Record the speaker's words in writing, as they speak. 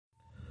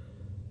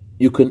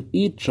You can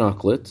eat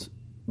chocolate,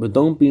 but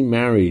don't be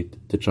married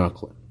to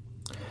chocolate.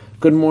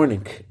 Good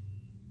morning.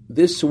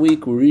 This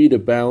week we read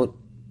about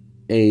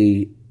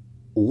a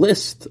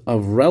list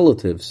of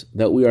relatives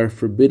that we are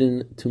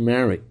forbidden to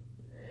marry.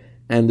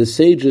 And the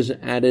sages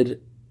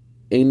added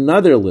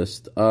another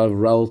list of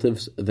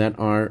relatives that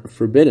are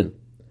forbidden.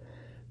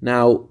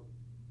 Now,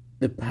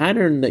 the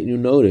pattern that you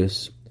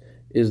notice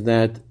is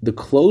that the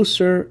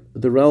closer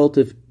the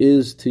relative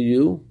is to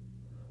you,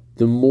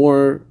 the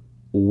more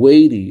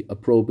weighty a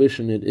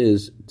prohibition it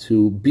is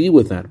to be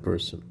with that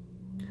person.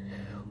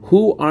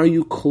 Who are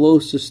you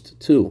closest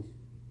to?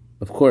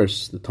 Of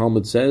course, the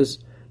Talmud says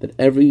that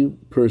every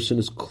person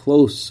is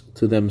close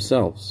to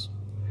themselves.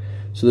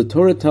 So the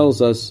Torah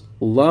tells us,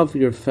 love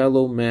your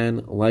fellow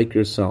man like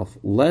yourself.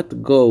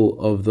 Let go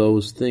of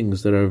those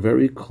things that are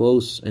very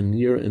close and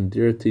near and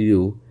dear to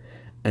you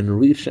and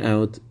reach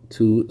out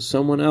to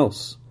someone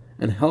else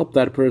and help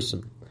that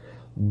person.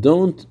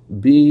 Don't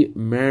be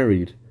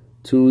married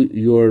to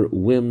your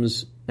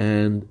whims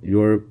and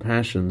your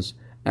passions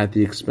at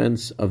the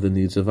expense of the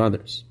needs of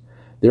others.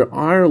 There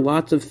are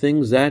lots of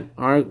things that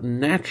are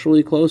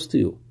naturally close to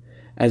you,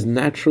 as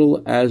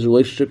natural as the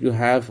relationship you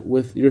have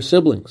with your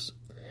siblings.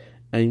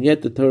 And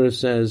yet the Torah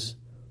says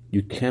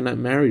you cannot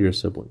marry your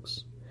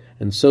siblings.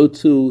 And so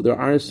too, there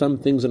are some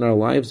things in our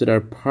lives that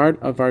are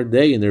part of our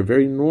day and they're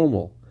very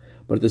normal.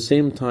 But at the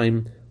same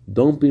time,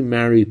 don't be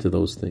married to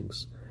those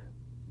things.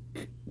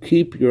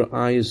 Keep your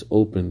eyes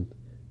open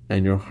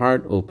and your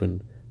heart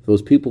open for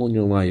those people in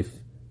your life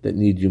that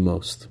need you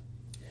most.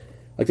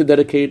 I'd like to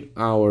dedicate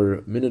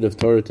our Minute of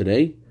Torah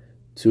today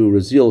to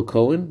Raziel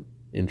Cohen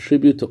in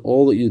tribute to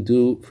all that you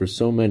do for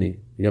so many.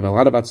 You have a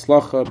lot of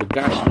atzlacha,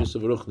 begashmius,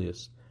 and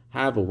ruchnius.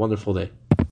 Have a wonderful day.